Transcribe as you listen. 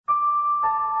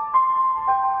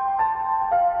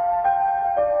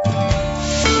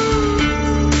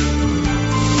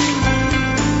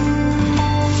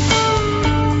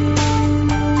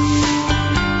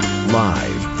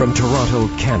From Toronto,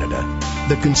 Canada,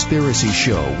 The Conspiracy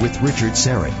Show with Richard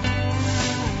Syrett.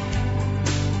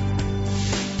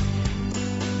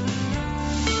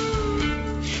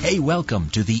 Hey,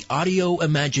 welcome to the Audio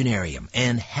Imaginarium,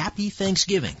 and happy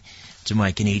Thanksgiving to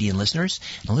my Canadian listeners.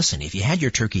 Now listen, if you had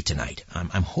your turkey tonight,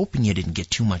 I'm hoping you didn't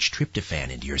get too much tryptophan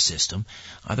into your system.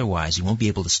 Otherwise, you won't be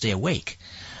able to stay awake.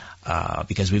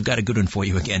 Because we've got a good one for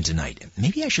you again tonight.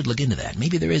 Maybe I should look into that.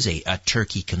 Maybe there is a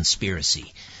turkey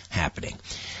conspiracy happening.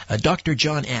 Dr.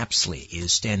 John Apsley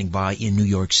is standing by in New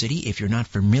York City. If you're not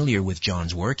familiar with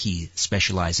John's work, he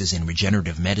specializes in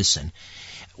regenerative medicine.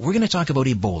 We're going to talk about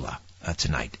Ebola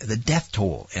tonight. The death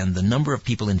toll and the number of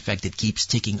people infected keeps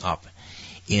ticking up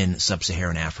in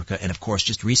Sub-Saharan Africa. And, of course,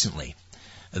 just recently,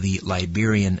 the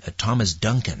Liberian Thomas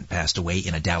Duncan passed away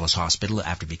in a Dallas hospital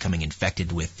after becoming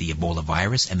infected with the Ebola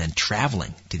virus and then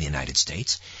traveling to the United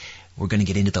States. We're going to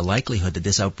get into the likelihood that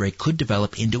this outbreak could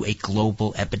develop into a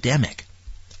global epidemic.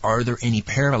 Are there any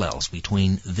parallels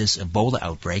between this Ebola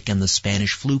outbreak and the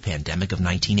Spanish flu pandemic of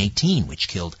 1918, which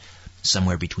killed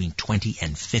somewhere between 20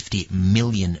 and 50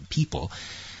 million people?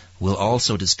 We'll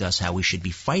also discuss how we should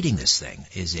be fighting this thing.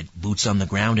 Is it boots on the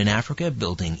ground in Africa,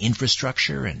 building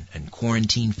infrastructure and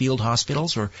quarantine field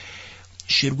hospitals, or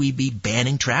should we be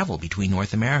banning travel between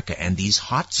North America and these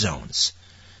hot zones,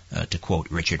 to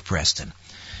quote Richard Preston?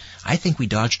 I think we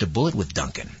dodged a bullet with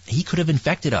Duncan. He could have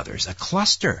infected others. A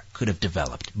cluster could have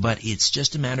developed, but it's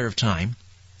just a matter of time,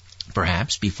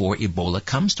 perhaps, before Ebola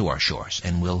comes to our shores,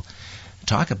 and we'll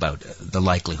talk about the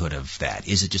likelihood of that.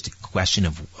 Is it just a question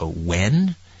of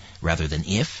when rather than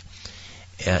if?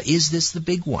 Is this the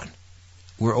big one?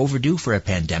 We're overdue for a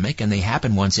pandemic, and they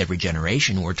happen once every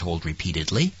generation, we're told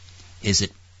repeatedly. Is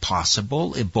it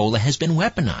possible Ebola has been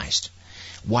weaponized?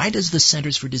 Why does the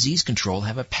Centers for Disease Control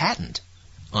have a patent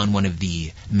on one of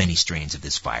the many strains of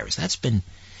this virus? That's been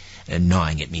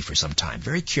gnawing at me for some time.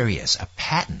 Very curious. A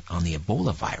patent on the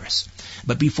Ebola virus.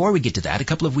 But before we get to that, a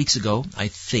couple of weeks ago, I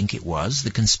think it was,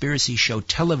 the Conspiracy Show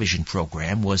television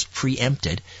program was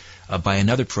preempted by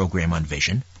another program on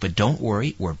Vision. But don't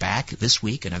worry, we're back this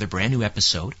week, another brand new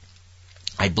episode.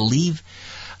 I believe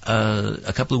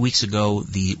a couple of weeks ago,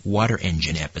 the water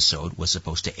engine episode was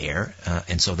supposed to air,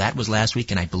 and so that was last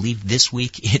week, and I believe this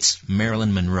week it's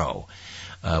Marilyn Monroe.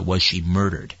 Was she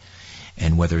murdered?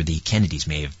 And whether the Kennedys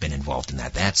may have been involved in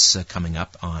that. That's coming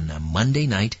up on Monday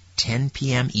night, 10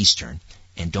 p.m. Eastern.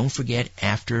 And don't forget,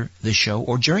 after the show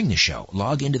or during the show,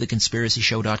 log into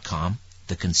theconspiracyshow.com,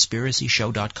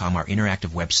 theconspiracyshow.com, our interactive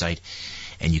website,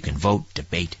 and you can vote,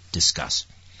 debate, discuss.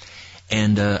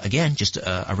 And again, just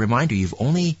a reminder, you've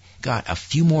only got a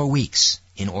few more weeks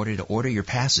in order to order your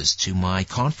passes to my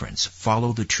conference,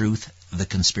 Follow the Truth, The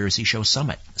Conspiracy Show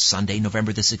Summit, Sunday,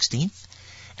 November the 16th.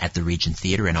 At the Regent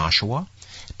Theater in Oshawa.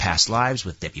 Past Lives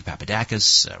with Debbie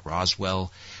Papadakis,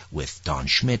 Roswell with Don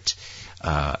Schmidt,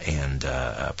 and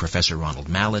Professor Ronald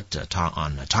Mallet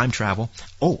on time travel.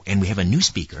 Oh, and we have a new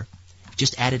speaker.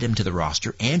 Just added him to the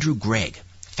roster, Andrew Gregg.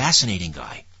 Fascinating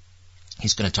guy.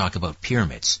 He's going to talk about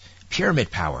pyramids.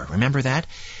 Pyramid power, remember that?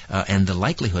 And the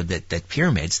likelihood that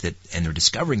pyramids, and they're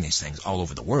discovering these things all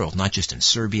over the world, not just in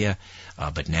Serbia,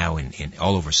 but now in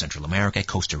all over Central America,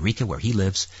 Costa Rica, where he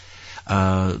lives.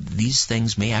 These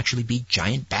things may actually be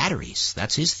giant batteries.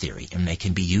 That's his theory, and they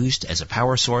can be used as a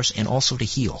power source and also to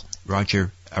heal.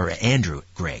 Andrew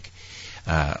Gregg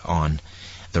on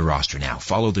the roster now.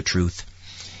 Follow the Truth,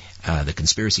 the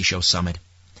Conspiracy Show Summit,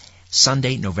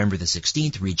 Sunday, November the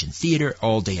 16th, Regent Theater,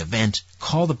 all-day event.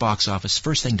 Call the box office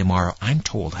first thing tomorrow. I'm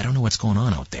told, I don't know what's going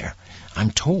on out there, I'm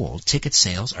told ticket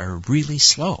sales are really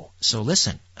slow. So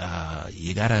listen,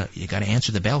 you gotta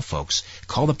answer the bell, folks.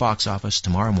 Call the box office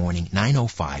tomorrow morning,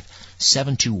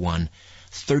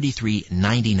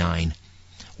 905-721-3399,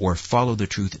 or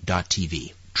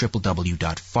followthetruth.tv,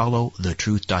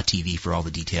 www.followthetruth.tv for all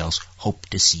the details. Hope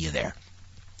to see you there.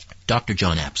 Dr.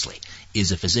 John Apsley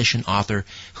is a physician, author,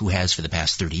 who has for the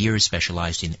past 30 years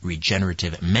specialized in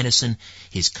regenerative medicine.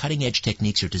 His cutting-edge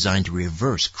techniques are designed to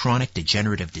reverse chronic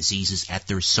degenerative diseases at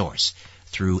their source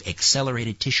through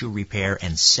accelerated tissue repair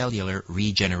and cellular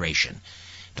regeneration.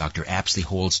 Dr. Apsley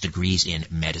holds degrees in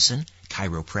medicine,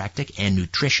 chiropractic, and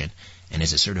nutrition, and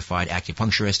as a certified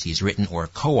acupuncturist, he's written or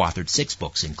co-authored 6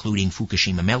 books, including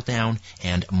Fukushima Meltdown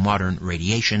and Modern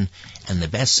Radiation, and the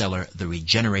bestseller, The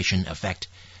Regeneration Effect.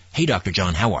 Hey, Dr.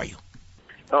 John, how are you?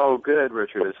 Oh, good,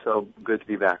 Richard. It's so good to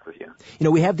be back with you. You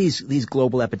know, we have these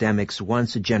global epidemics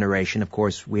once a generation. Of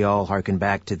course, we all harken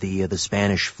back to the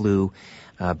Spanish flu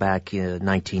back in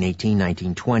 1918,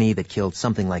 1920 that killed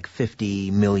something like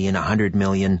 50 million, 100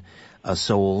 million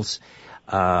souls.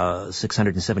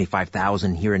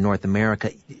 675,000 here in North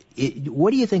America.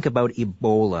 What do you think about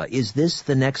Ebola? Is this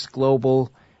the next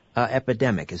global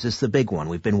epidemic? Is this the big one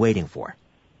we've been waiting for?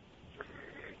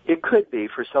 It could be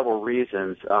for several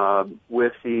reasons.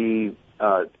 With the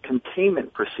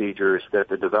containment procedures that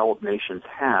the developed nations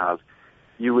have,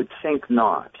 you would think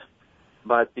not.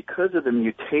 But because of the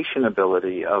mutation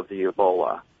ability of the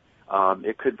Ebola,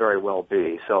 it could very well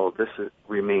be. So this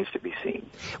remains to be seen.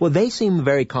 Well, they seem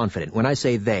very confident. When I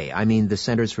say they, I mean the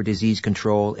Centers for Disease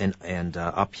Control and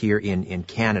up here in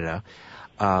Canada,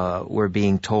 we're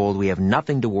being told we have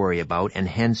nothing to worry about, and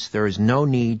hence there is no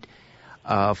need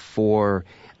for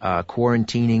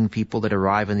quarantining people that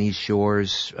arrive on these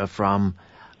shores from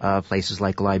places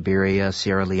like Liberia,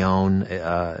 Sierra Leone,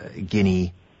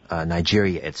 Guinea,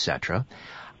 Nigeria, etc.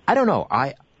 I don't know.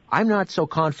 I'm not so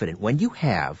confident. When you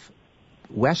have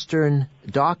Western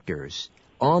doctors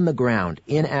on the ground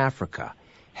in Africa,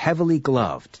 heavily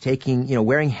gloved,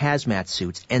 wearing hazmat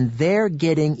suits, and they're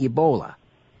getting Ebola,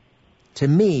 to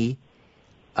me,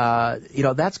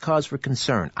 that's cause for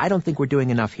concern. I don't think we're doing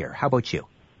enough here. How about you?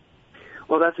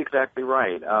 Well, that's exactly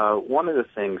right. One of the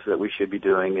things that we should be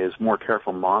doing is more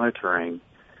careful monitoring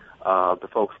the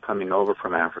folks coming over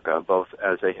from Africa, both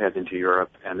as they head into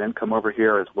Europe and then come over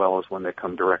here, as well as when they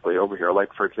come directly over here.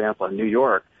 Like, for example, in New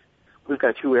York, we've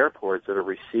got 2 airports that are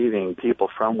receiving people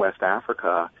from West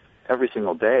Africa every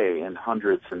single day in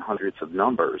hundreds and hundreds of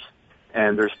numbers,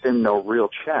 and there's been no real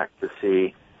check to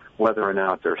see whether or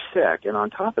not they're sick. And on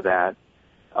top of that,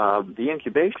 the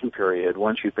incubation period,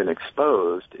 once you've been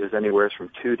exposed, is anywhere from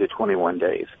 2 to 21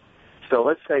 days. So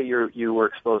let's say you were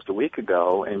exposed a week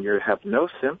ago and you have no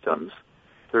symptoms.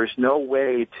 There's no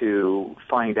way to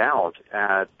find out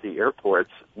at the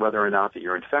airports whether or not that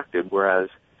you're infected, whereas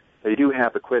they do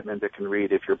have equipment that can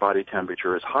read if your body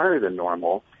temperature is higher than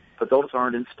normal, but those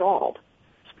aren't installed.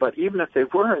 But even if they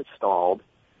were installed,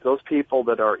 those people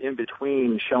that are in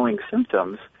between showing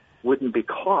symptoms wouldn't be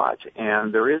caught.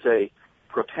 And there is a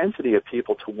propensity of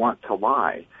people to want to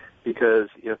lie, because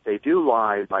if they do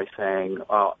lie by saying,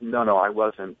 no, I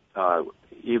wasn't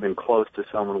even close to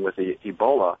someone with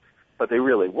Ebola, but they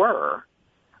really were,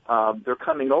 they're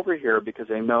coming over here because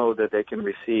they know that they can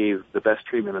receive the best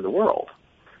treatment in the world.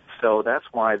 So that's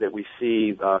why that we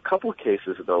see a couple of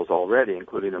cases of those already,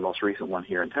 including the most recent one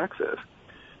here in Texas.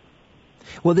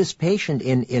 Well, this patient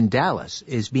in Dallas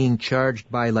is being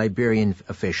charged by Liberian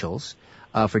officials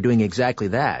for doing exactly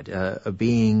that,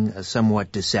 being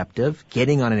somewhat deceptive,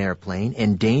 getting on an airplane,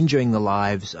 endangering the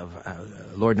lives of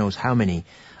Lord knows how many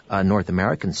North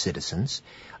American citizens.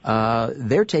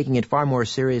 They're taking it far more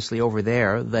seriously over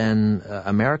there than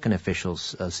American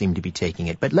officials seem to be taking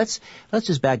it. But let's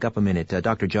just back up a minute.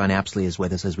 Dr. John Apsley is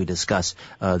with us as we discuss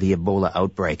the Ebola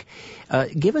outbreak.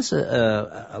 Give us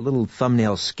a little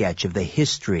thumbnail sketch of the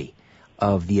history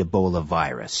of the Ebola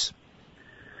virus.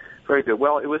 Very good.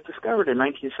 Well, it was discovered in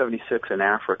 1976 in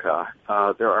Africa.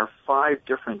 There are 5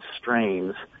 different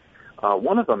strains.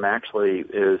 One of them actually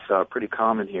is pretty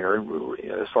common here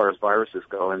as far as viruses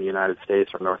go in the United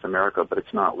States or North America, but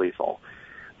it's not lethal.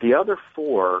 The other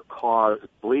 4 cause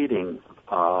bleeding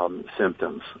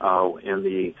symptoms in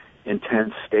the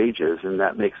intense stages, and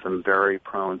that makes them very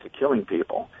prone to killing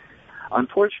people.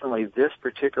 Unfortunately, this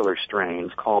particular strain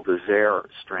is called the Zaire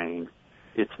strain.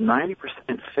 It's 90%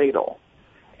 fatal.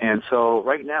 And so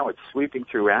right now it's sweeping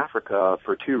through Africa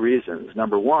for 2 reasons.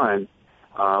 Number one,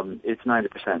 it's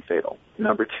 90% fatal.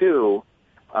 Number 2,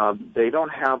 they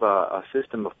don't have a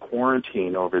system of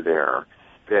quarantine over there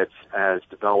that's as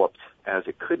developed as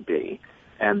it could be.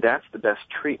 And that's the best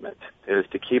treatment, is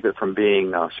to keep it from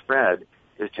being spread,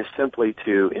 is just simply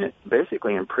to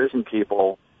basically imprison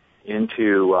people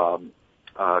into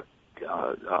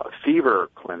fever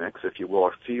clinics, if you will,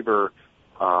 or fever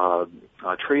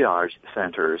triage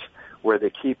centers where they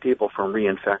keep people from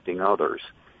reinfecting others.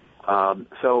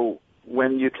 So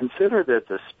when you consider that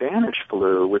the Spanish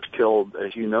flu, which killed,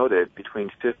 as you noted, between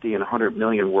 50 and 100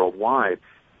 million worldwide,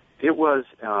 it was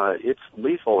its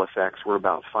lethal effects were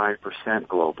about 5%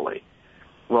 globally.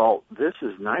 Well, this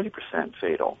is 90%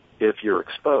 fatal if you're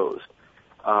exposed.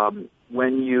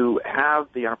 When you have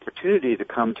the opportunity to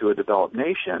come to a developed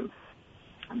nation,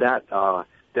 that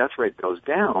death rate goes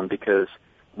down because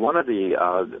one of the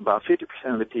about 50%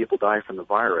 of the people die from the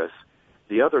virus.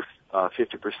 The other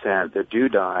 50% that do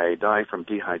die from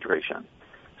dehydration.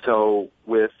 So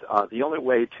with the only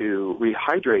way to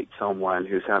rehydrate someone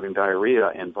who's having diarrhea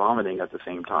and vomiting at the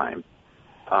same time,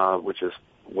 which is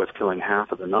what's killing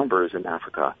half of the numbers in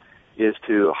Africa, is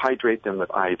to hydrate them with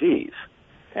IVs.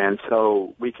 And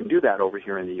so we can do that over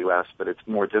here in the U.S., but it's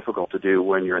more difficult to do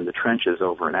when you're in the trenches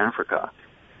over in Africa.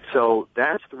 So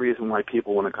that's the reason why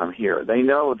people want to come here. They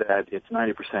know that it's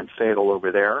 90% fatal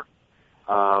over there,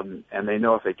 and they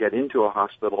know if they get into a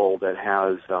hospital that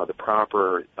has the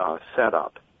proper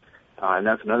setup, and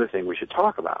that's another thing we should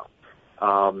talk about,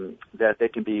 that they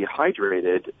can be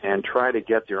hydrated and try to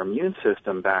get their immune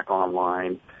system back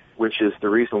online, which is the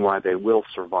reason why they will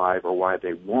survive or why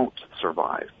they won't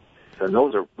survive. And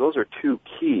those are two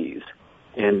keys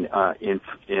in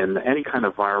any kind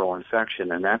of viral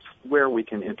infection, and that's where we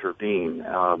can intervene.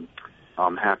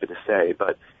 I'm happy to say,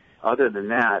 but other than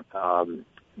that,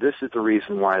 this is the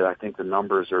reason why I think the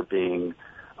numbers are being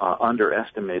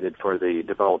underestimated for the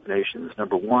developed nations.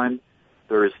 Number one,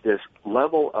 there is this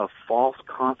level of false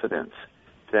confidence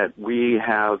that we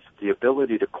have the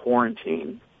ability to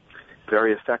quarantine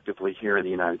very effectively here in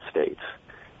the United States,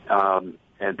 and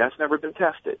that's never been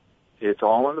tested. It's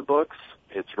all in the books.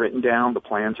 It's written down. The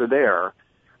plans are there.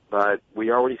 But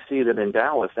we already see that in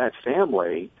Dallas, that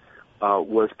family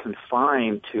was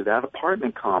confined to that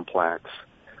apartment complex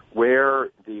where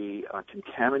the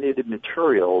contaminated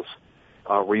materials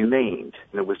remained,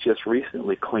 and it was just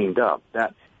recently cleaned up.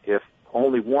 That if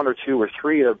only one or two or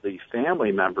three of the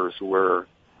family members were,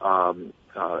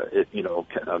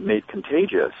 made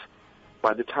contagious,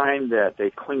 by the time that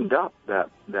they cleaned up that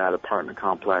apartment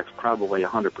complex, probably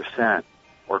 100%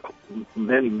 or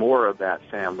many more of that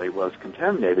family was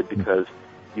contaminated because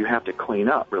you have to clean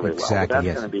up really well. Exactly, That's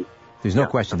yes. going to be... There's no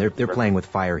question. They're playing with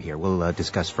fire here. We'll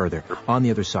discuss further. On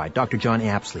the other side, Dr. John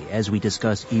Apsley, as we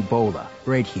discuss Ebola,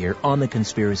 right here on The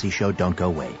Conspiracy Show. Don't go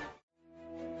away.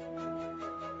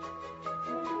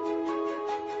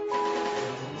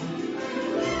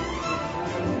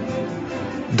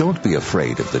 Don't be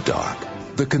afraid of the dark.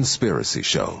 The Conspiracy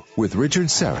Show with Richard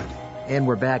Syrett. And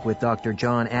we're back with Dr.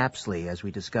 John Apsley as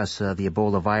we discuss the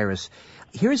Ebola virus.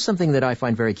 Here's something that I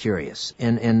find very curious,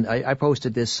 and I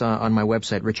posted this on my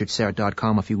website,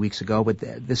 richardsyrett.com, a few weeks ago, but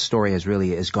this story has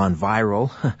gone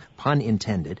viral, pun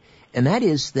intended, and that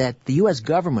is that the U.S.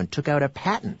 government took out a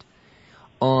patent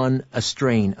on a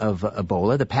strain of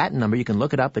Ebola. The patent number, you can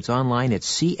look it up, it's online,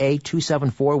 it's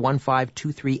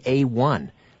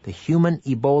CA2741523A1, the human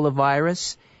Ebola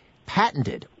virus,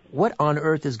 patented. What on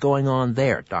earth is going on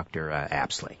there, Dr.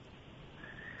 Apsley?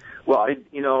 Well,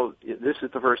 this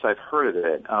is the first I've heard of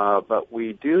it, but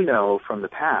we do know from the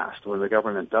past when the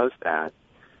government does that,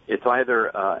 it's either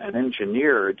an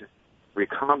engineered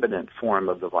recombinant form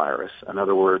of the virus. In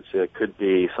other words, it could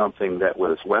be something that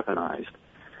was weaponized,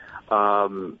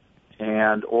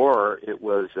 or it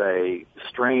was a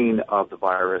strain of the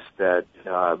virus that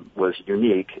was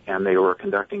unique, and they were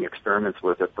conducting experiments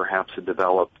with it, perhaps to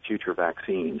develop future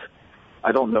vaccines.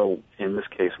 I don't know in this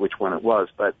case which one it was,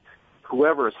 but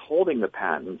whoever is holding the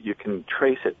patent, you can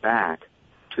trace it back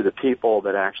to the people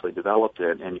that actually developed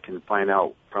it, and you can find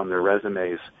out from their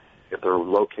resumes if they're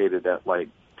located at, like,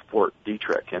 Fort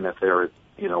Detrick, and if they're,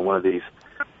 one of these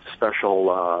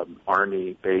special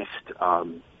Army-based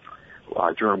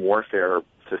germ warfare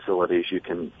facilities, you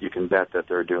can bet that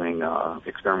they're doing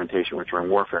experimentation with germ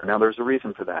warfare. Now, there's a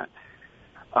reason for that.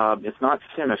 It's not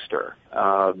sinister.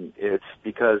 It's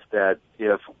because that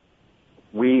if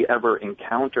we ever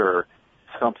encounter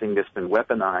something that's been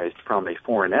weaponized from a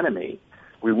foreign enemy,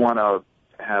 we want to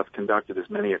have conducted as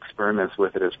many experiments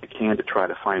with it as we can to try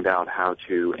to find out how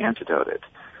to antidote it.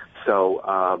 So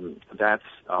that's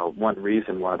one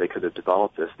reason why they could have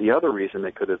developed this. The other reason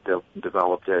they could have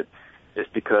developed it is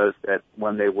because that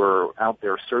when they were out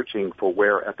there searching for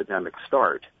where epidemics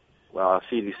start,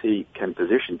 CDC can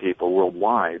position people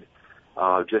worldwide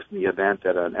just in the event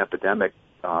that an epidemic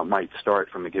might start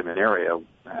from a given area.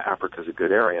 Africa's a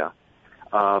good area.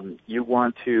 You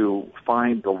want to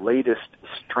find the latest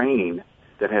strain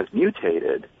that has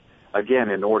mutated, again,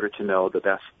 in order to know the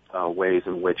best ways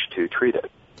in which to treat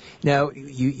it. Now,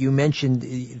 you mentioned,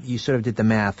 you sort of did the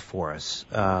math for us.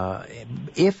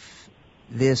 If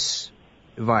this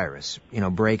virus,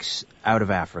 breaks out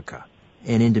of Africa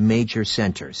and into major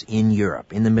centers in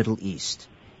Europe, in the Middle East,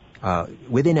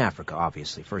 within Africa,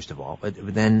 obviously, first of all, but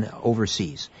then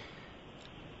overseas,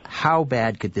 how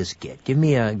bad could this get? Give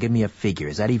me a figure.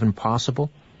 Is that even possible?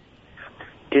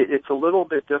 It's a little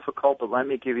bit difficult, but let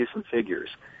me give you some figures.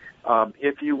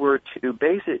 If you were to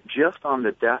base it just on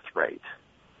the death rate,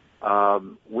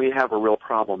 we have a real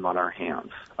problem on our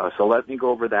hands. So let me go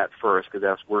over that first, because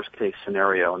that's worst case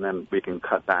scenario, and then we can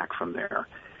cut back from there.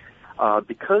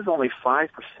 Because only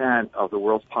 5% of the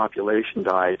world's population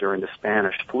died during the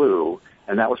Spanish flu,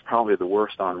 and that was probably the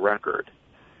worst on record,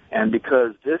 and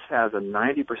because this has a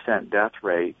 90% death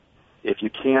rate if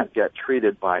you can't get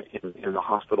treated in the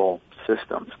hospital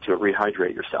systems to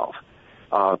rehydrate yourself,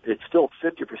 it's still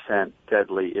 50%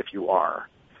 deadly if you are.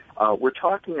 We're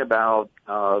talking about,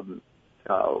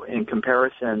 in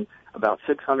comparison, about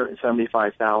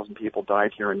 675,000 people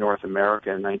died here in North America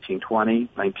in 1920,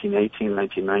 1918,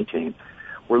 1919.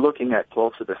 We're looking at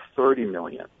closer to 30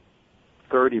 million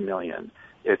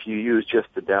if you use just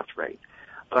the death rate.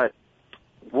 But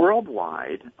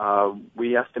worldwide,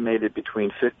 we estimated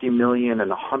between 50 million and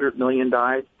 100 million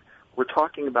died. We're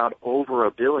talking about over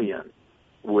 1 billion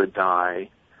would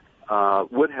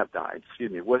have died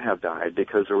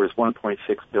because there was 1.6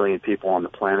 billion people on the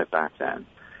planet back then.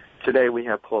 Today we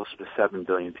have closer to 7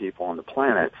 billion people on the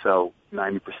planet, so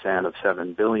 90% of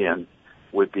 7 billion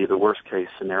would be the worst case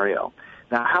scenario.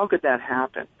 Now, how could that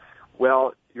happen?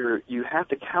 Well, you have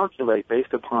to calculate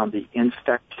based upon the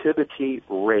infectivity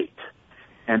rate.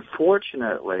 And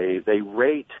fortunately, they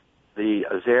rate the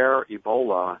Zaire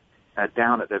Ebola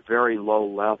down at a very low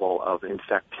level of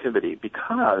infectivity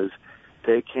because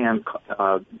they can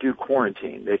do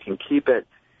quarantine. They can keep it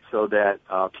so that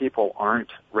people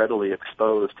aren't readily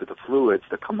exposed to the fluids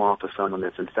that come off of someone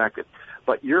that's infected.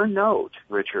 But your note,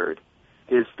 Richard,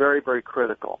 is very, very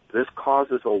critical. This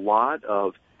causes a lot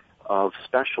of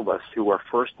specialists who are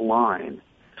first-line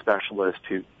specialists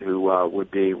who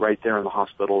would be right there in the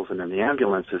hospitals and in the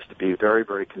ambulances to be very,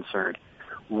 very concerned.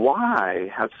 Why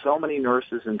have so many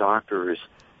nurses and doctors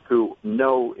who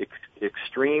know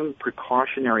extreme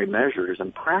precautionary measures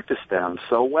and practice them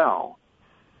so well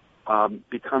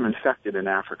become infected in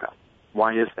Africa?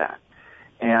 Why is that?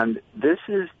 And this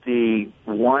is the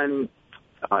one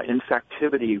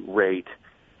infectivity rate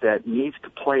that needs to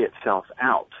play itself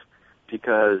out,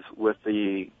 because with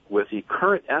the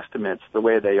current estimates the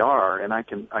way they are, and I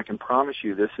can promise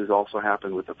you this has also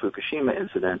happened with the Fukushima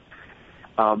incident,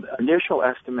 initial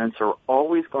estimates are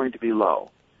always going to be low.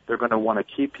 They're going to want to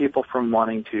keep people from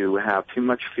wanting to have too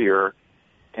much fear,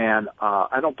 and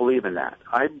I don't believe in that.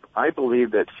 I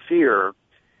believe that fear,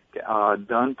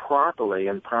 done properly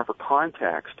in proper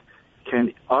context,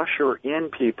 can usher in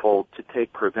people to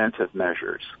take preventive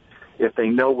measures if they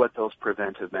know what those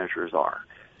preventive measures are.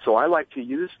 So I like to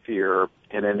use fear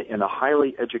in a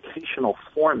highly educational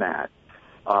format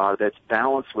that's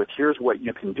balanced with here's what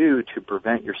you can do to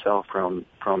prevent yourself from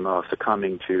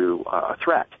succumbing to a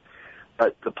threat.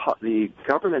 But the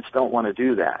governments don't want to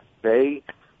do that. They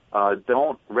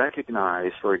don't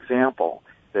recognize, for example,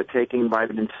 that taking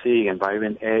vitamin C and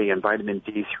vitamin A and vitamin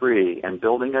D3 and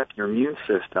building up your immune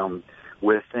system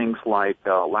with things like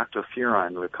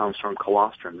lactoferrin that comes from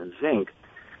colostrum and zinc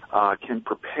can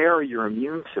prepare your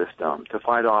immune system to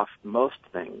fight off most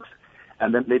things.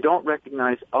 And then they don't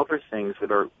recognize other things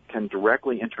that can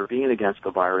directly intervene against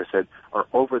the virus that are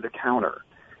over-the-counter.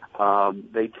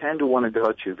 They tend to want to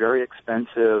go to very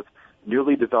expensive,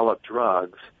 newly developed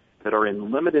drugs that are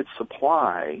in limited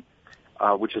supply,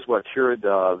 which is what cured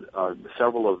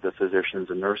several of the physicians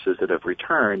and nurses that have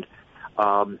returned,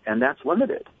 and that's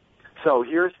limited. So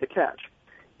here's the catch.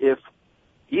 If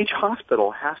each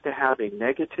hospital has to have a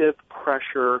negative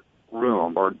pressure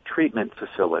room or treatment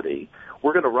facility,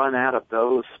 we're going to run out of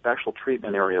those special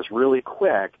treatment areas really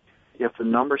quick if the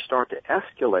numbers start to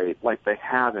escalate like they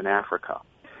have in Africa.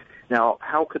 Now,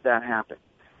 how could that happen?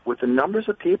 With the numbers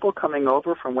of people coming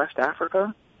over from West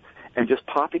Africa and just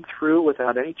popping through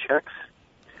without any checks,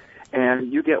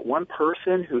 and you get one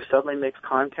person who suddenly makes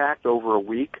contact over a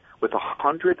week with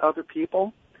 100 other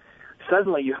people,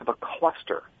 suddenly you have a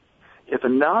cluster. If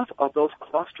enough of those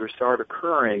clusters start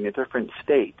occurring in different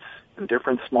states and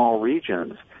different small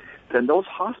regions, then those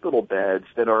hospital beds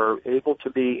that are able to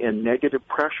be in negative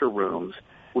pressure rooms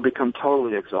will become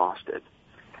totally exhausted.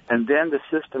 And then the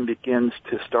system begins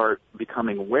to start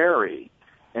becoming wary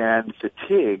and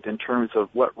fatigued in terms of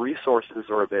what resources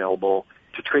are available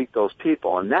to treat those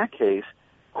people. In that case,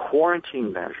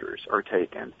 quarantine measures are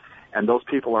taken, and those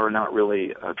people are not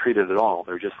really treated at all.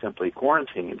 They're just simply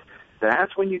quarantined.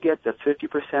 That's when you get the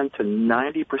 50% to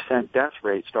 90% death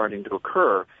rate starting to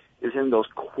occur, is in those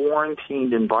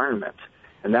quarantined environments.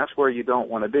 And that's where you don't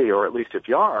want to be, or at least if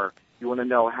you are, you want to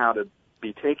know how to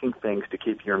be taking things to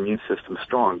keep your immune system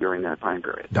strong during that time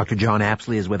period. Dr. John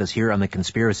Apsley is with us here on The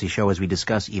Conspiracy Show as we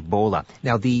discuss Ebola.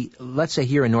 Now, let's say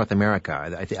here in North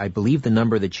America, I believe the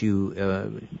number that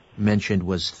you mentioned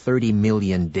was 30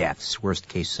 million deaths, worst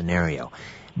case scenario.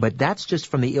 But that's just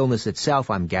from the illness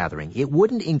itself, I'm gathering. It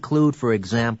wouldn't include, for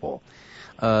example,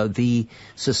 the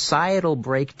societal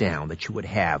breakdown that you would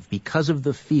have because of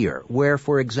the fear, where,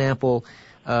 for example,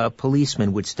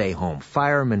 policemen would stay home,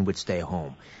 firemen would stay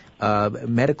home,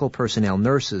 medical personnel,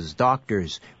 nurses,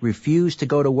 doctors refuse to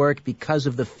go to work because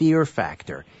of the fear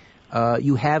factor.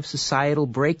 You have societal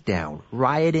breakdown,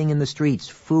 rioting in the streets,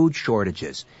 food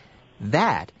shortages.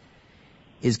 That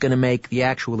is going to make the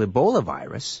actual Ebola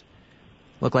virus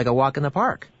look like a walk in the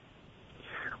park.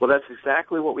 Well, that's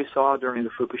exactly what we saw during the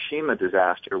Fukushima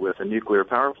disaster with the nuclear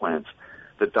power plants.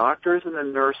 The doctors and the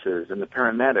nurses and the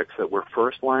paramedics that were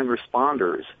first-line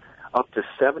responders, up to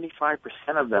 75%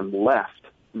 of them left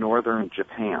northern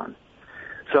Japan.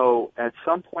 So at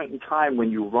some point in time when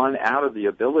you run out of the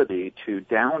ability to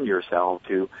down yourself,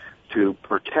 to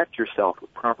protect yourself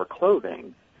with proper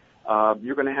clothing,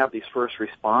 you're going to have these first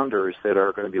responders that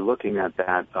are going to be looking at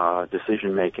that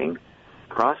decision-making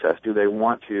process. Do they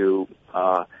want to,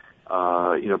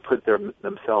 put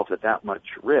themselves at that much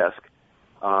risk?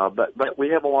 But we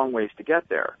have a long ways to get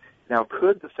there. Now,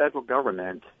 could the federal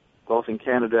government, both in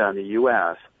Canada and the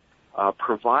U.S.,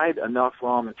 provide enough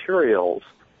raw materials,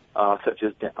 such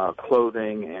as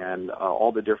clothing and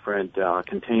all the different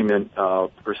containment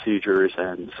procedures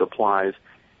and supplies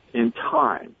in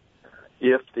time?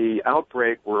 If the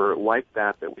outbreak were like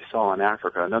that we saw in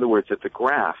Africa, in other words, if the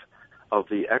graph of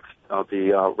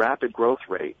the rapid growth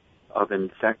rate of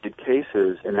infected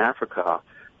cases in Africa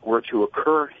were to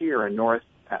occur here in North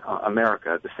America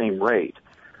at the same rate,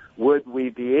 would we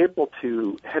be able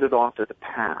to head it off at the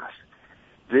pass?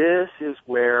 This is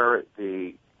where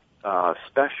the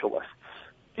specialists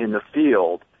in the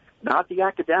field, not the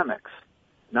academics,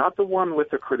 not the one with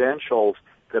the credentials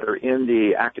that are in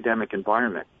the academic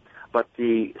environment, but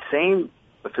the same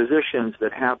physicians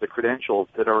that have the credentials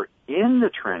that are in the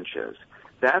trenches,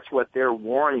 that's what they're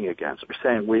warning against. They're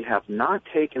saying we have not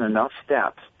taken enough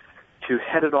steps to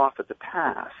head it off at the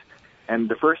pass. And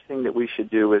the first thing that we should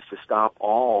do is to stop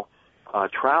all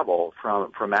travel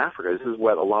from Africa. This is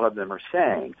what a lot of them are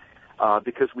saying,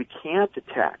 because we can't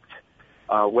detect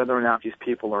whether or not these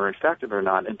people are infected or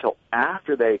not until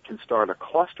after they can start a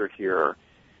cluster here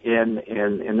in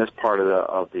this part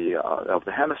of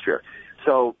the hemisphere.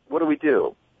 So what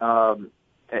do?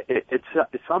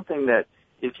 It's something that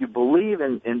if you believe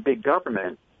in big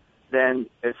government, then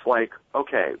it's like,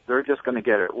 okay, they're just going to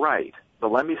get it right.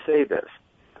 But let me say this.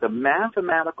 The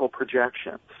mathematical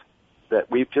projections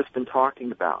that we've just been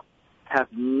talking about have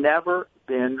never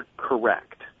been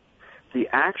correct. The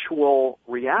actual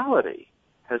reality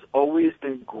has always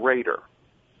been greater.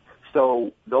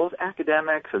 So those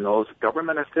academics and those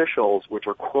government officials which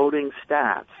are quoting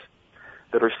stats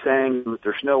that are saying that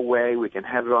there's no way we can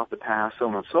head it off the pass, so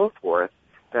on and so forth,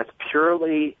 that's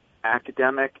purely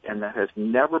academic and that has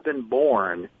never been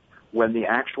born when the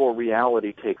actual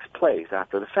reality takes place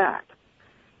after the fact.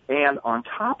 And on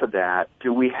top of that,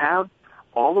 do we have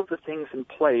all of the things in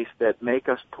place that make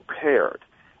us prepared?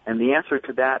 And the answer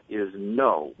to that is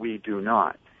no, we do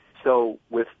not. So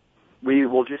we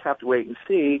will just have to wait and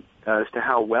see as to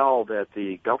how well that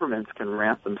the governments can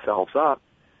ramp themselves up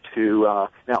to,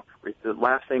 now, the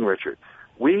last thing, Richard,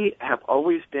 we have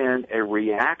always been a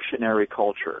reactionary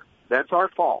culture. That's our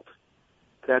fault.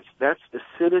 That's the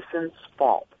citizens'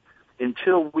 fault.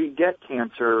 Until we get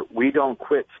cancer, we don't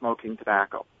quit smoking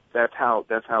tobacco. That's how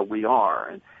we are,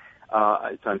 and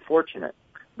it's unfortunate.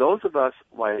 Those of us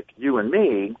like you and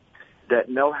me that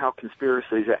know how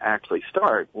conspiracies actually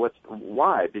start.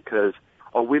 Why? Because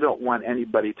we don't want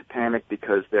anybody to panic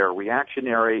because they're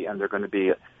reactionary and they're going to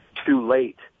be too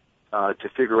late to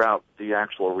figure out the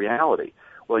actual reality.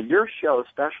 Well, your show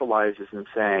specializes in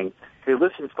saying, hey,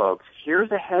 listen, folks, here's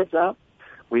a heads up.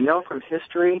 We know from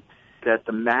history that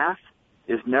the math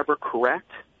is never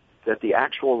correct, that the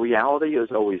actual reality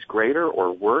is always greater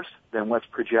or worse than what's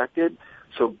projected.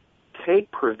 So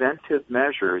take preventive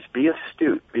measures, be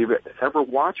astute, be ever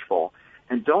watchful,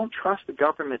 and don't trust the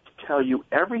government to tell you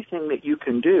everything that you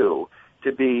can do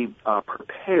to be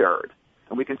prepared.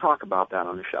 And we can talk about that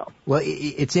on the show. Well,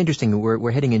 it's interesting.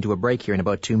 We're heading into a break here in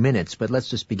about 2 minutes, but let's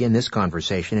just begin this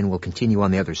conversation and we'll continue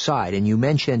on the other side. And you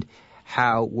mentioned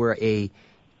how we're a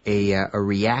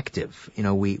reactive. You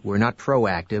know, we're not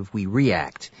proactive, we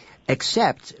react.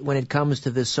 Except when it comes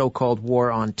to this so-called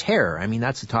war on terror. I mean,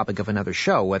 that's the topic of another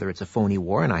show, whether it's a phony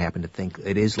war, and I happen to think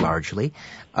it is largely.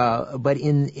 But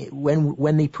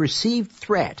when the perceived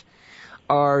threat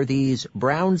are these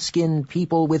brown-skinned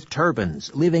people with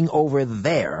turbans living over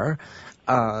there,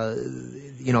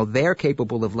 they're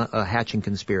capable of hatching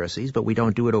conspiracies, but we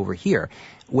don't do it over here.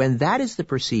 When that is the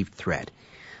perceived threat,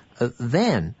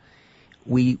 then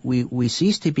we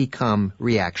cease to become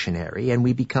reactionary and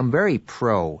we become very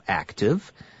proactive,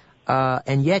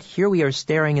 and yet here we are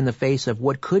staring in the face of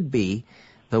what could be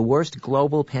the worst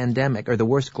global pandemic or the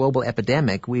worst global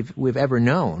epidemic we've ever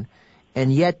known,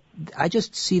 and yet I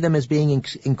just see them as being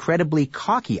incredibly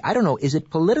cocky. I don't know, is it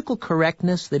political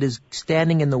correctness that is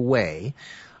standing in the way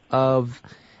of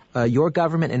your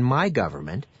government and my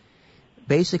government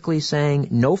basically saying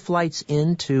no flights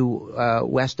into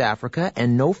West Africa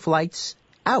and no flights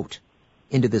out?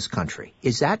 into this country.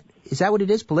 Is that what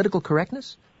it is? Political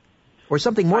correctness, or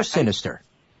something more sinister?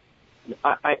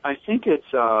 I think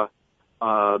it's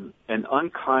an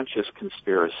unconscious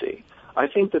conspiracy. I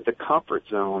think that the comfort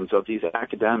zones of these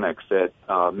academics that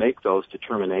make those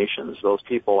determinations, those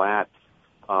people at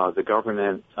the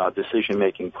government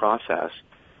decision-making process,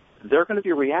 they're going to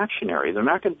be reactionary. They're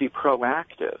not going to be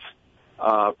proactive.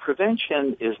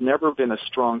 Prevention has never been a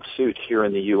strong suit here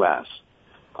in the U.S.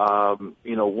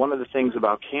 One of the things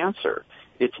about cancer,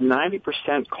 it's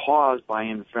 90% caused by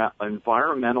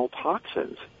environmental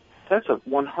toxins. That's a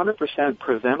 100%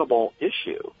 preventable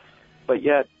issue. But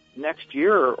yet, next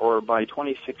year or by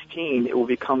 2016, it will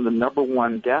become the number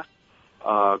one death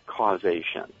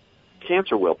causation.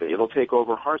 Cancer will be. It'll take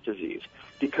over heart disease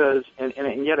because,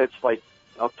 and yet it's like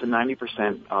up to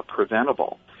 90%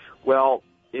 preventable. Well,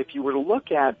 if you were to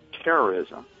look at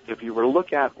terrorism, if you were to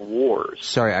look at wars...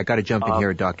 Sorry, I got to jump in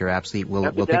here, Dr. Apsley. We'll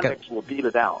pick up... Epidemics will beat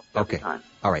it out every Okay. time.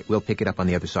 All right, we'll pick it up on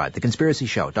the other side. The Conspiracy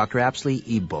Show. Dr. Apsley,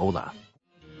 Ebola.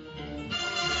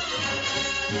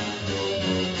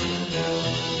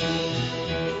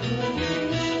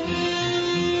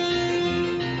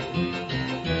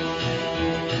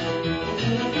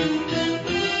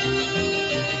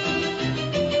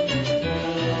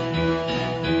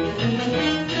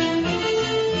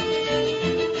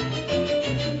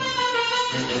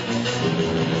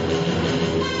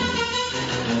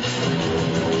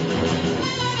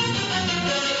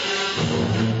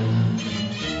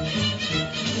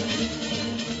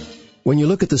 When you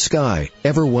look at the sky,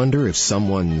 ever wonder if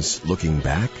someone's looking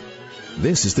back?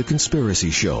 This is The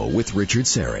Conspiracy Show with Richard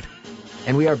Serrett.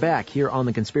 And we are back here on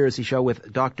The Conspiracy Show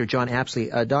with Dr. John Apsley.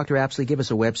 Dr. Apsley, give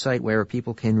us a website where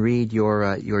people can read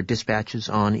your dispatches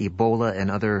on Ebola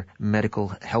and other medical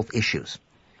health issues.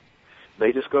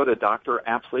 They just go to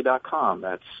drapsley.com.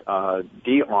 That's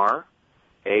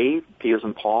D-R-A, P as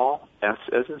in Paul, S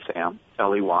as in Sam,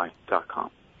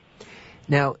 L-E-Y.com.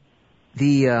 Now,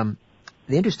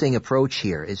 the interesting approach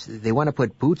here is they want to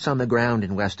put boots on the ground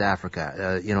in West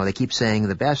Africa. They keep saying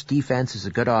the best defense is a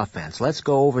good offense. Let's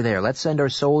go over there. Let's send our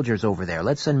soldiers over there.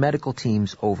 Let's send medical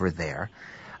teams over there.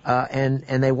 And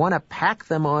they want to pack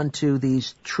them onto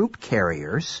these troop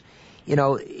carriers.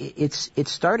 It's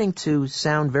starting to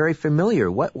sound very familiar.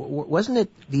 Wasn't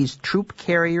it these troop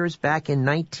carriers back in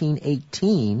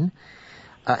 1918?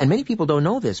 And many people don't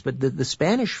know this, but the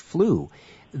Spanish flu,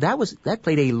 that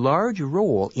played a large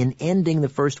role in ending the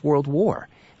First World War.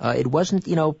 It wasn't,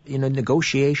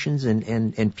 negotiations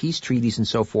and peace treaties and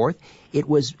so forth. It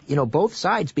was, both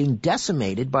sides being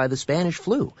decimated by the Spanish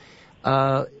flu.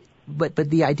 But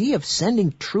the idea of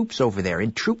sending troops over there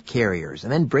in troop carriers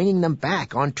and then bringing them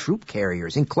back on troop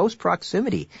carriers in close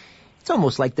proximity, it's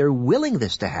almost like they're willing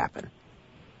this to happen.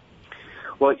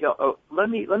 Well, let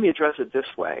me address it this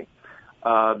way.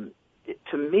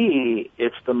 To me,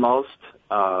 it's the most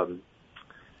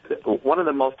one of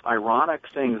the most ironic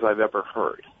things I've ever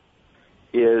heard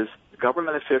is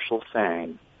government officials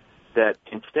saying that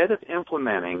instead of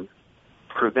implementing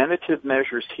preventative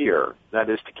measures here, that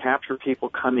is to capture people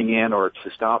coming in or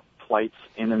to stop flights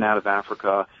in and out of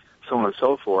Africa, so on and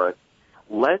so forth,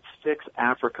 let's fix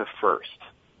Africa first.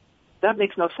 That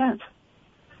makes no sense.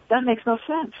 That makes no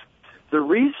sense. The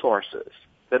resources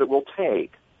that it will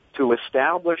take to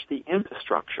establish the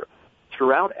infrastructure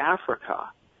throughout Africa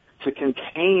to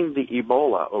contain the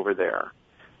Ebola over there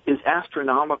is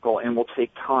astronomical and will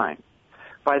take time.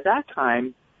 By that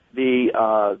time,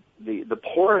 the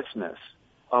porousness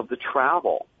of the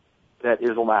travel that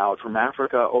is allowed from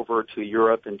Africa over to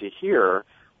Europe and to here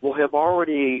will have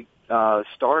already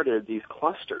started these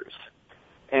clusters.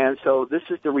 And so this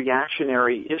is the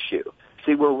reactionary issue.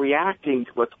 See, we're reacting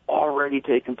to what's already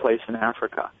taken place in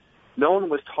Africa. No one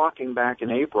was talking back in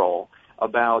April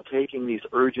about taking these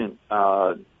urgent,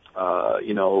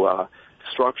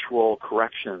 structural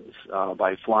corrections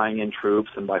by flying in troops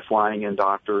and by flying in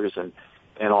doctors and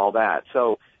all that.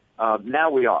 So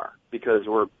now we are, because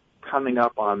we're coming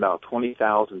up on about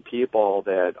 20,000 people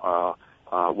that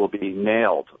will be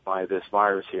nailed by this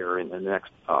virus here in the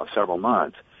next several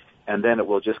months, and then it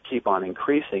will just keep on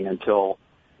increasing until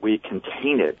we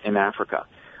contain it in Africa.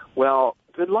 Well,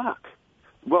 good luck.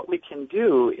 What we can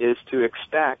do is to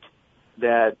expect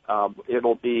that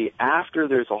it'll be after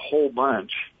there's a whole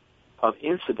bunch of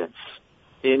incidents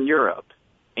in Europe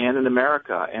and in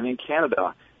America and in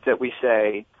Canada that we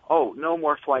say, oh, no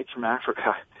more flights from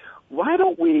Africa. Why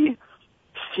don't we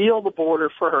seal the border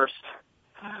first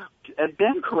and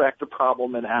then correct the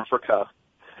problem in Africa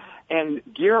and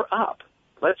gear up?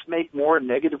 Let's make more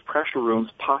negative pressure rooms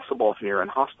possible here in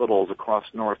hospitals across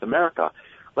North America.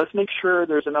 Let's make sure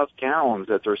there's enough gowns,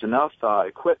 that there's enough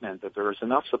equipment, that there's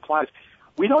enough supplies.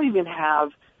 We don't even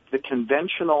have the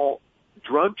conventional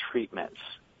drug treatments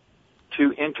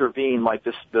to intervene, like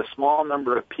the small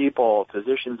number of people,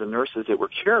 physicians and nurses that were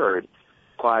cured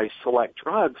by select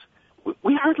drugs.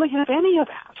 We hardly have any of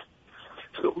that.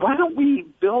 So why don't we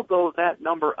build that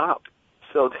number up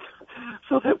so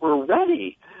that we're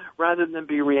ready rather than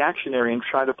be reactionary and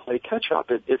try to play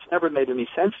catch-up? It's never made any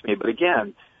sense to me. But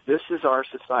again, this is our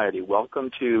society.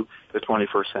 Welcome to the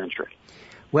 21st century.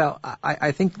 Well,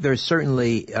 I think there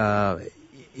certainly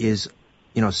is,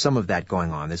 some of that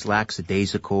going on. This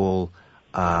lackadaisical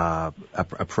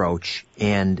approach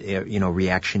and,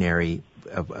 reactionary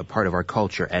part of our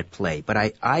culture at play.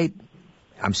 But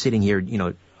I'm sitting here,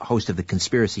 host of the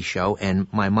Conspiracy Show, and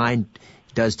my mind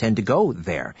does tend to go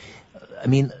there. I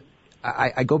mean,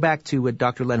 I go back to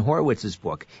Dr. Len Horowitz's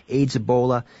book, AIDS,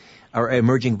 Ebola, or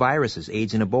Emerging Viruses,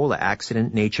 AIDS and Ebola,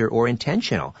 Accident, Nature, or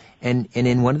Intentional. And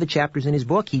in one of the chapters in his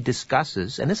book, he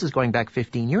discusses, and this is going back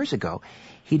 15 years ago,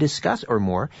 he discusses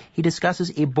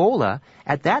Ebola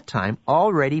at that time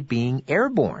already being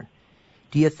airborne.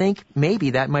 Do you think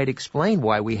maybe that might explain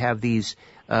why we have these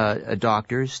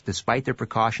doctors, despite their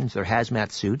precautions, their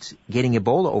hazmat suits, getting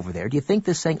Ebola over there? Do you think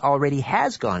this thing already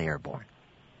has gone airborne?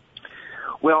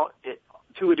 Well,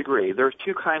 to a degree. There's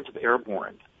two kinds of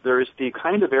airborne. There's the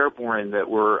kind of airborne that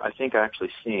we're, I think,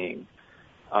 actually seeing,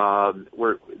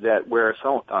 where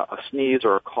a sneeze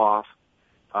or a cough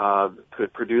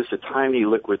could produce a tiny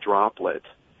liquid droplet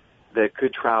that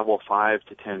could travel 5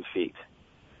 to 10 feet.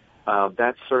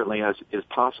 That certainly is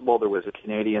possible. There was a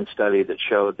Canadian study that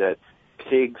showed that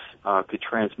pigs could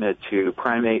transmit to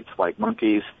primates like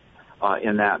monkeys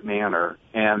in that manner,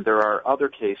 and there are other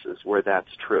cases where that's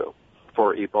true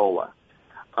for Ebola.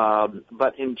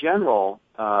 But in general,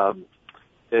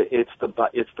 it's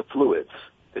the fluids.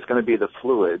 It's going to be the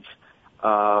fluids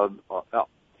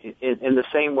in the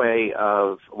same way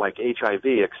of like HIV,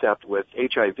 except with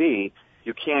HIV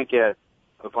you can't get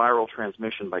a viral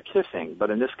transmission by kissing,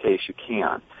 but in this case you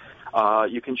can.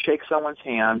 You can shake someone's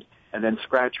hand and then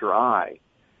scratch your eye,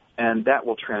 and that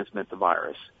will transmit the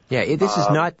virus. Yeah, this is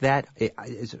not that,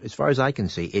 as far as I can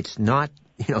see, it's not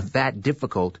that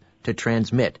difficult to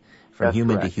transmit from That's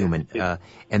human correct. to human.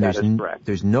 And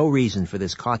there's no reason for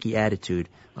this cocky attitude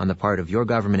on the part of your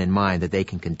government and mine that they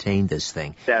can contain this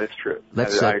thing. That is true.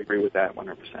 I agree with that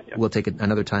 100%. Yep. We'll take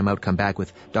another time out, come back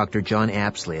with Dr. John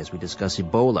Apsley as we discuss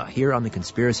Ebola here on The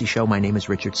Conspiracy Show. My name is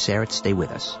Richard Serrett. Stay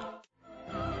with us.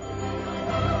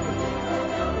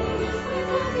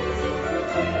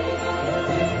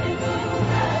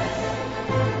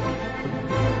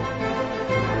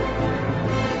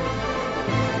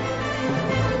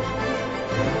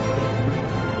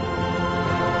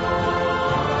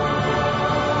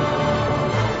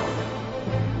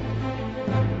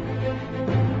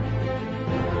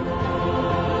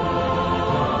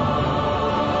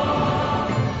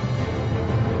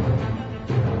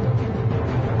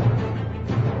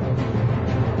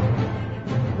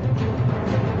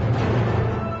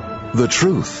 The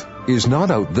truth is not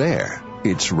out there.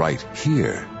 It's right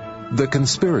here. The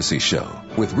Conspiracy Show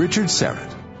with Richard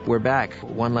Serrett. We're back.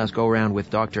 One last go-around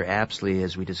with Dr. Apsley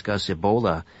as we discuss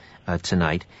Ebola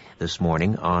this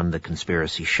morning on The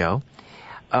Conspiracy Show.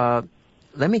 Let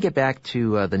me get back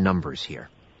to the numbers here.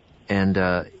 And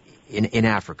in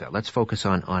Africa, let's focus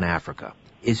on Africa.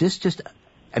 Is this just...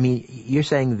 you're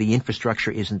saying the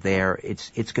infrastructure isn't there.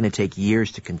 It's going to take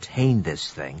years to contain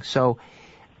this thing. So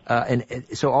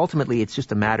ultimately, it's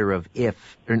just a matter of if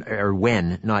or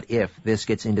when, not if, this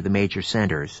gets into the major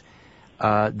centers.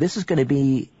 This is going to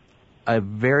be a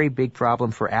very big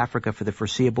problem for Africa for the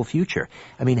foreseeable future.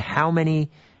 How many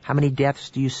deaths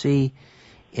do you see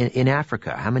in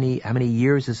Africa? How many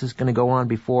years is this going to go on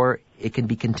before it can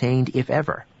be contained, if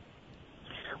ever?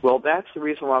 Well, that's the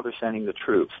reason why they're sending the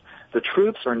troops. The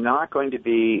troops are not going to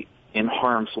be in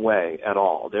harm's way at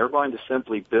all. They're going to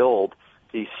simply build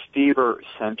these fever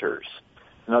centers.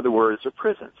 In other words, they're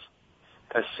prisons.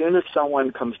 As soon as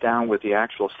someone comes down with the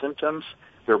actual symptoms,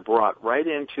 they're brought right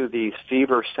into these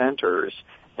fever centers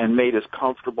and made as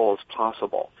comfortable as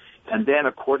possible. And then,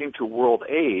 according to World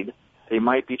Aid, they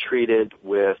might be treated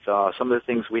with some of the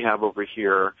things we have over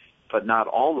here, but not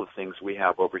all of the things we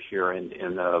have over here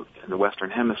in the Western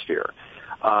Hemisphere.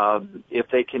 If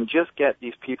they can just get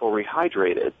these people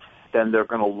rehydrated, then they're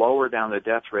going to lower down the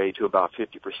death rate to about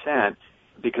 50%,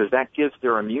 because that gives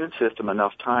their immune system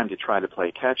enough time to try to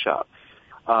play catch-up.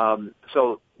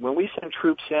 So when we send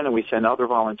troops in and we send other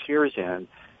volunteers in,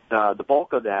 the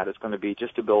bulk of that is going to be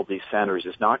just to build these centers.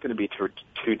 It's not going to be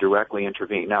to directly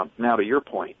intervene. Now to your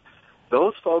point,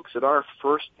 those folks that are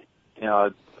first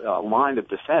line of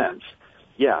defense,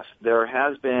 yes, there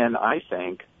has been, I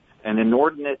think, an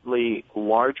inordinately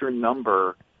larger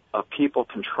number of people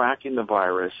contracting the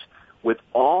virus with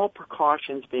all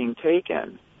precautions being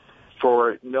taken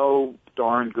for no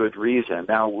darn good reason.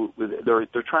 Now, they're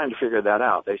trying to figure that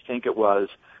out. They think it was,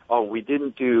 we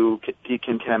didn't do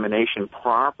decontamination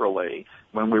properly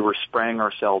when we were spraying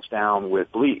ourselves down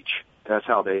with bleach. That's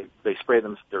how they spray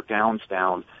their gowns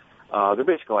down. They're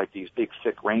basically like these big,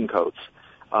 thick raincoats.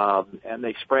 And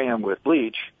they spray them with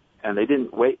bleach, and they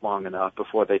didn't wait long enough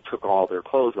before they took all their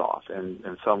clothes off, and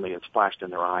suddenly it splashed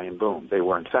in their eye, and boom, they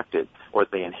were infected, or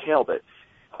they inhaled it.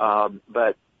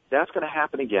 But that's going to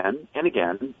happen again and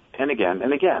again and again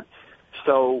and again.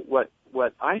 So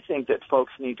what I think that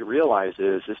folks need to realize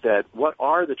is that what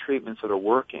are the treatments that are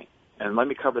working? And let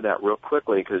me cover that real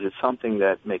quickly because it's something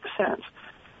that makes sense.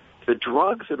 The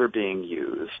drugs that are being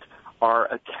used are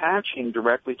attaching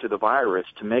directly to the virus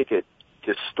to make it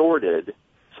distorted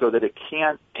so that it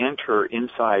can't enter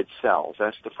inside cells.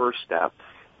 That's the first step.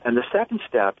 And the second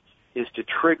step is to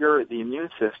trigger the immune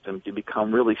system to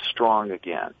become really strong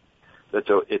again.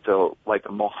 It's like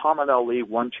a Muhammad Ali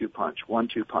 1-2 punch,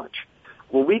 1-2 punch.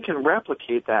 Well, we can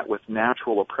replicate that with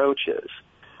natural approaches.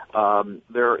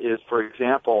 There is, for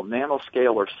example,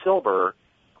 nanoscalar silver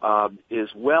is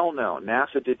well known.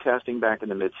 NASA did testing back in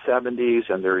the mid-'70s,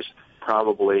 and there's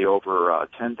probably over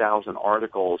 10,000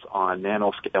 articles on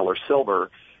nanoscalar silver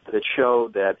that show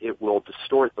that it will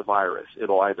distort the virus.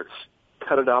 It'll either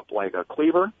cut it up like a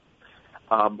cleaver,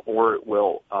 or it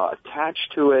will attach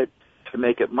to it to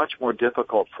make it much more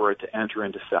difficult for it to enter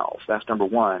into cells. That's number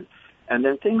one. And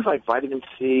then things like vitamin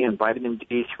C and vitamin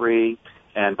D3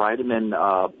 and vitamin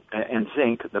and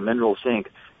zinc, the mineral zinc,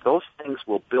 those things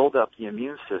will build up the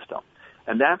immune system.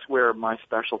 And that's where my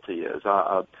specialty is.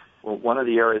 One of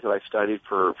the areas that I've studied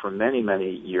for many,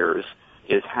 many years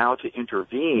is how to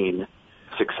intervene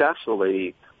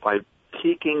successfully by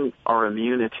peaking our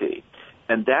immunity.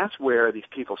 And that's where these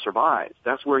people survive.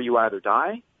 That's where you either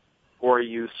die or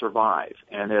you survive.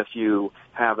 And if you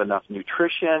have enough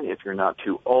nutrition, if you're not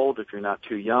too old, if you're not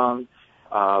too young,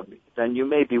 then you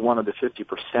may be one of the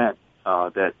 50%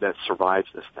 that survives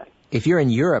this thing. If you're in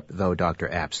Europe, though, Dr.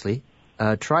 Apsley,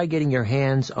 try getting your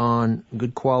hands on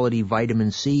good quality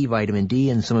vitamin C, vitamin D,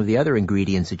 and some of the other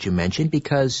ingredients that you mentioned,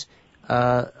 because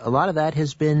a lot of that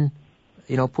has been,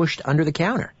 pushed under the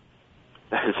counter.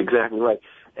 That is exactly right.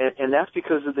 And that's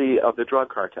because of the drug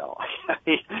cartel.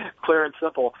 Clear and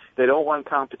simple, they don't want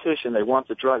competition, they want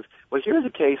the drugs. Well, here's a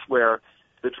case where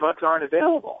the drugs aren't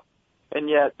available. And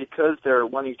yet, because they're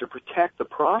wanting to protect the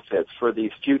profits for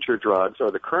these future drugs or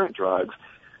the current drugs,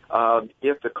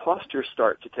 if the clusters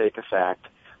start to take effect,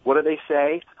 what do they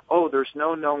say? Oh, there's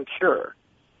no known cure.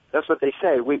 That's what they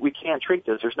say. We can't treat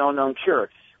this. There's no known cure,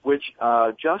 which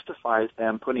justifies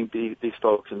them putting these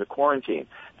folks into quarantine.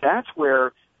 That's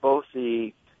where both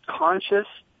the conscious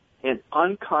and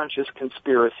unconscious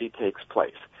conspiracy takes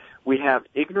place. We have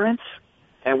ignorance,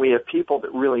 and we have people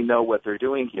that really know what they're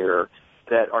doing here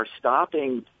that are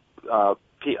stopping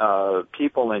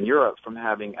people in Europe from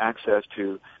having access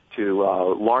to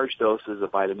large doses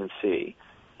of vitamin C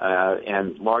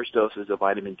and large doses of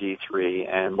vitamin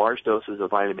D3 and large doses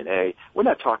of vitamin A. We're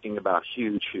not talking about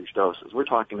huge doses. We're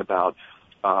talking about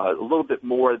a little bit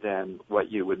more than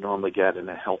what you would normally get in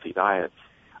a healthy diet.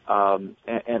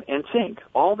 And zinc.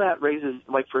 All that raises,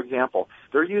 like, for example,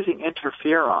 they're using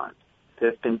interferon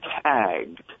that's been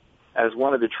tagged as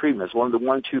one of the treatments, one of the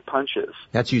 1-2 punches.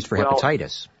 That's used for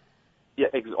hepatitis. Yeah,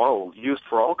 used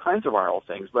for all kinds of viral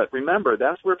things. But remember,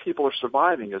 that's where people are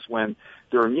surviving, is when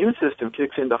their immune system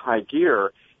kicks into high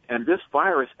gear, and this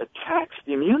virus attacks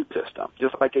the immune system,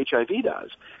 just like HIV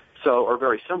does, or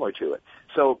very similar to it.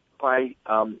 So by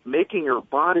making your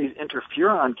body's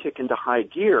interferon kick into high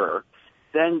gear,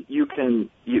 then you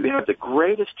have the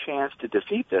greatest chance to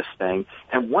defeat this thing.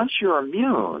 And once you're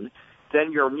immune,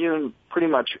 then you're immune pretty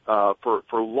much for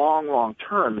long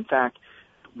term. In fact,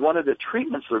 one of the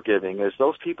treatments they're giving is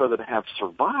those people that have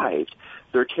survived,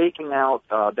 they're taking out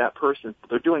that person,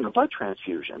 they're doing a blood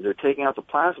transfusion. They're taking out the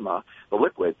plasma, the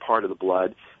liquid part of the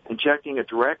blood, injecting it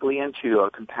directly into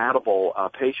a compatible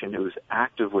patient who's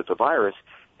active with the virus,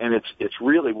 and it's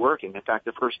really working. In fact,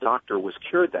 the first doctor was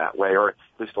cured that way, or at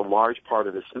least a large part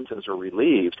of the symptoms are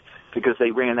relieved because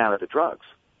they ran out of the drugs.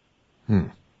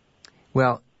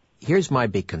 Well, here's my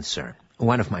big concern,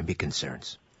 one of my big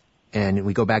concerns. And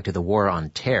we go back to the war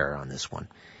on terror on this one.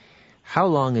 How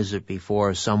long is it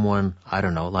before someone, I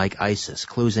don't know, like ISIS,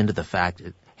 clues into the fact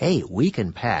that, hey, we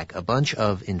can pack a bunch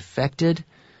of infected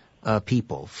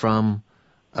people from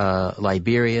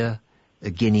Liberia,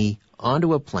 Guinea,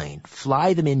 onto a plane,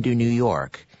 fly them into New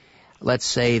York, let's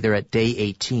say they're at day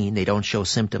 18, they don't show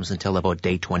symptoms until about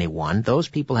day 21. Those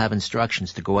people have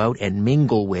instructions to go out and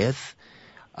mingle with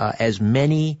as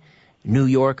many New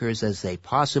Yorkers as they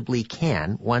possibly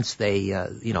can once they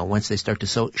start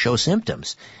to show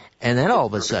symptoms. And then all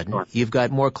of a sudden, you've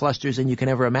got more clusters than you can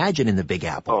ever imagine in the Big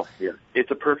Apple. Oh, yeah. It's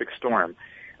a perfect storm.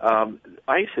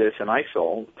 ISIS and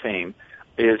ISIL fame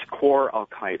is core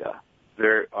Al-Qaeda.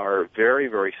 They are very,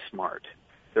 very smart.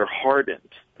 They're hardened.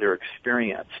 They're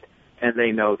experienced. And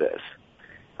they know this.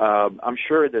 I'm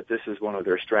sure that this is one of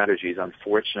their strategies,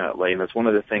 unfortunately, and it's one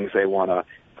of the things they want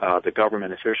to, the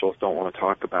government officials don't want to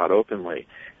talk about openly.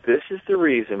 This is the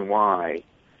reason why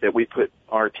that we put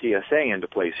our TSA into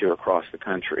place here across the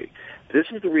country. This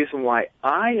is the reason why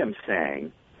I am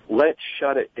saying, let's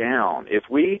shut it down. If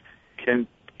we can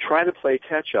try to play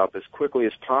catch-up as quickly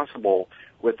as possible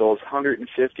with those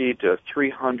 150 to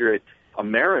 300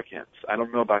 Americans, I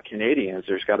don't know about Canadians,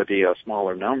 there's got to be a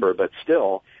smaller number, but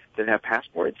still, that have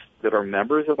passports that are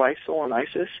members of ISIL and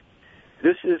ISIS,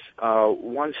 this is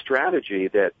one strategy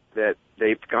that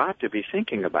they've got to be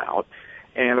thinking about.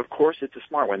 And, of course, it's a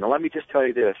smart one. Now, let me just tell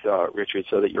you this, Richard,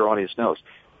 so that your audience knows.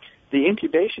 The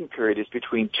incubation period is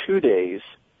between 2 days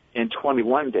and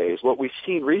 21 days. What we've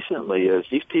seen recently is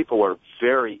these people are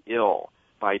very ill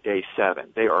by day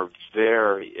 7. They are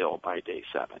very ill by day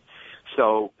 7.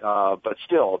 So, but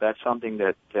still, that's something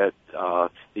that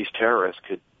these terrorists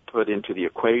could put into the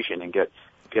equation and get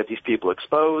these people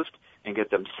exposed and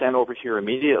get them sent over here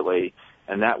immediately,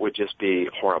 and that would just be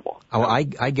horrible. Oh, I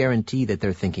guarantee that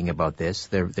they're thinking about this.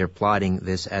 They're plotting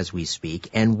this as we speak.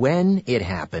 And when it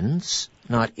happens,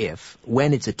 not if,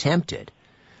 when it's attempted,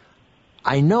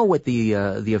 I know what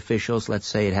the officials, let's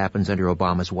say it happens under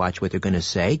Obama's watch, what they're going to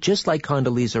say. Just like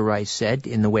Condoleezza Rice said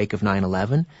in the wake of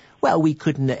 9/11, well, we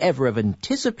couldn't ever have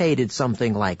anticipated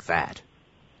something like that.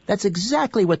 That's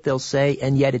exactly what they'll say,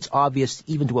 and yet it's obvious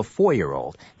even to a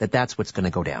 4-year-old that that's what's going to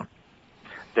go down.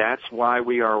 That's why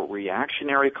we are a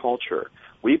reactionary culture.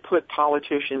 We put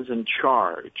politicians in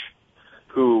charge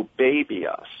who baby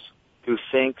us, who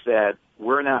think that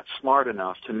we're not smart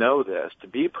enough to know this, to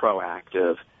be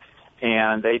proactive,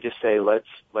 and they just say, let's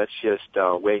just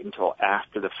wait until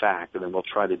after the fact, and then we'll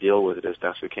try to deal with it as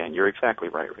best we can. You're exactly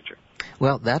right, Richard.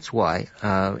 Well, that's why,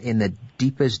 in the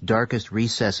deepest, darkest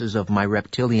recesses of my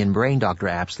reptilian brain, Dr.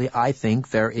 Apsley, I think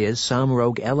there is some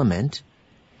rogue element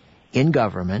in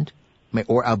government,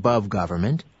 or above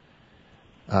government,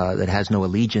 that has no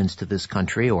allegiance to this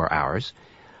country or ours,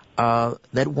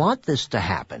 that want this to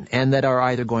happen, and that are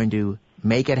either going to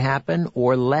make it happen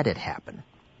or let it happen.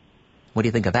 What do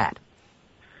you think of that?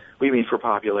 What do you mean for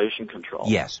population control?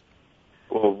 Yes.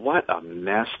 Well, what a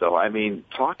mess, though. I mean,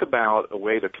 talk about a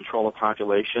way to control a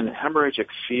population. Hemorrhagic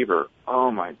fever, oh,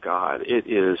 my God. It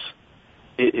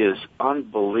is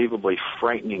unbelievably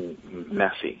frightening,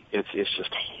 messy. It's just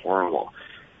horrible.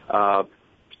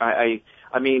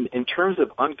 I mean, in terms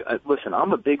of, listen,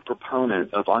 I'm a big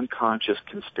proponent of unconscious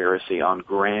conspiracy on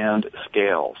grand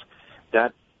scales.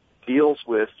 That deals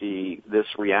with this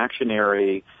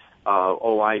reactionary,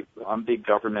 I'm big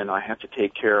government, I have to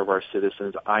take care of our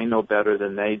citizens, I know better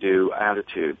than they do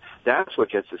attitude. That's what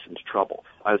gets us into trouble.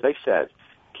 As I said,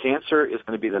 cancer is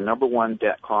going to be the number one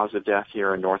cause of death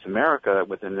here in North America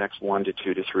within the next 1 to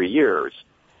 2 to 3 years,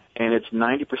 and it's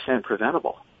 90%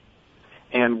 preventable.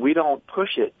 And we don't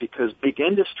push it because big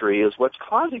industry is what's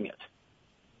causing it.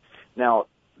 Now,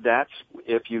 that's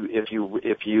if you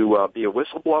be a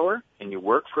whistleblower and you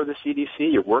work for the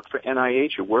CDC, you work for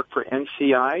NIH, you work for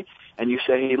NCI, and you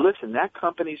say, hey, listen, that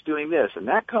company's doing this and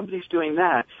that company's doing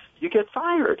that, you get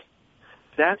fired.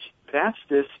 That's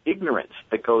this ignorance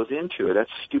that goes into it. That's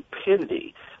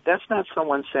stupidity. That's not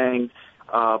someone saying,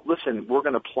 listen, we're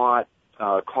going to plot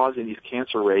causing these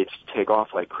cancer rates to take off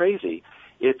like crazy.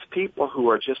 It's people who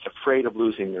are just afraid of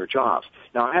losing their jobs.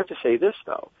 Now, I have to say this,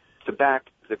 though, to back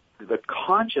the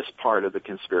conscious part of the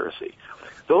conspiracy.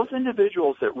 Those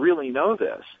individuals that really know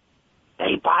this,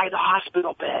 they buy the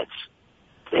hospital beds.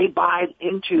 They buy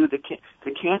into the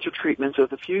cancer treatments of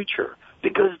the future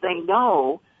because they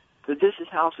know that this is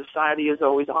how society has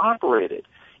always operated.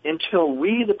 Until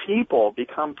we, the people,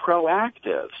 become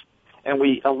proactive and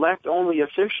we elect only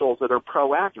officials that are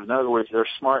proactive, in other words, they're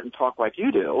smart and talk like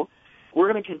you do,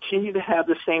 we're going to continue to have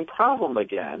the same problem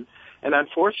again. And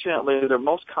unfortunately,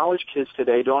 most college kids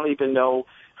today don't even know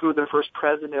who the first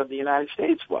president of the United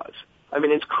States was. I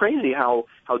mean, it's crazy how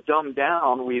dumbed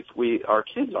down our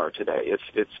kids are today.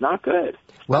 It's not good.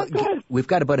 Well, we've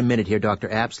got about a minute here, Dr.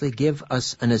 Apsley. Give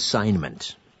us an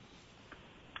assignment.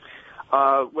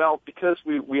 Well, because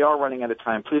we are running out of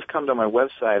time, please come to my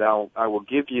website. I will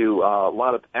give you a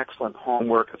lot of excellent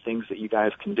homework of things that you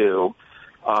guys can do.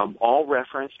 all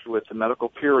referenced with the medical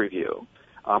peer review.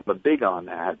 I'm big on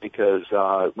that because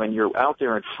when you're out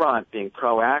there in front being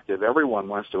proactive, everyone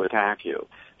wants to attack you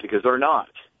because they're not,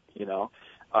 you know.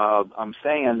 I'm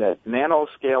saying that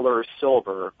nanoscalar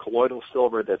silver, colloidal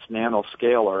silver that's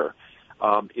nanoscalar,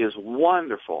 is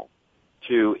wonderful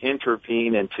to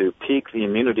intervene and to peak the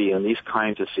immunity in these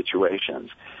kinds of situations.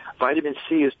 Vitamin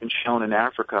C has been shown in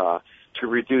Africa to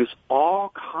reduce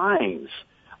all kinds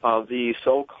of the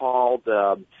so-called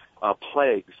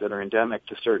plagues that are endemic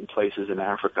to certain places in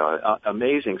Africa.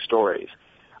 Amazing stories.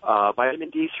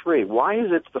 Vitamin D3. Why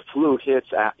is it the flu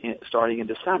hits starting in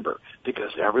December?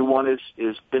 Because everyone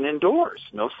is been indoors,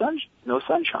 no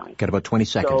sunshine. Got about 20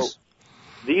 seconds. So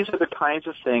these are the kinds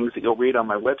of things that you'll read on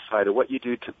my website of what you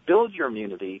do to build your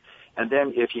immunity, and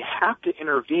then if you have to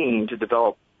intervene to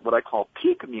develop what I call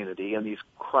peak immunity in these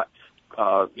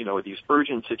these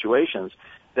urgent situations,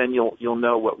 then you'll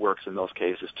know what works in those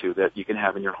cases too that you can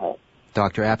have in your home.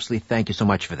 Dr. Apsley, thank you so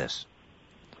much for this.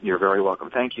 You're very welcome.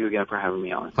 Thank you again for having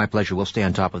me on. My pleasure. We'll stay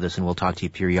on top of this and we'll talk to you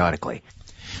periodically.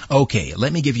 Okay,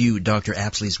 let me give you Dr.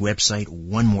 Apsley's website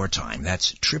one more time.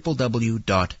 That's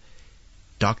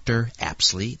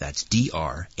www.drapsley, that's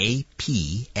DRAPSLEY.com.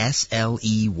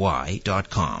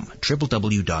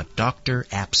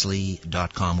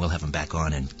 www.drapsley.com. We'll have him back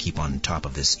on and keep on top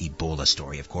of this Ebola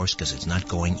story, of course, because it's not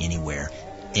going anywhere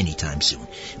anytime soon.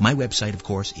 My website, of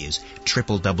course, is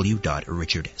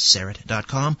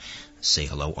www.richardsyrett.com. Say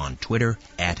hello on Twitter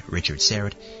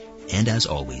 @RichardSyrett. And as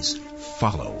always,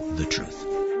 follow the truth.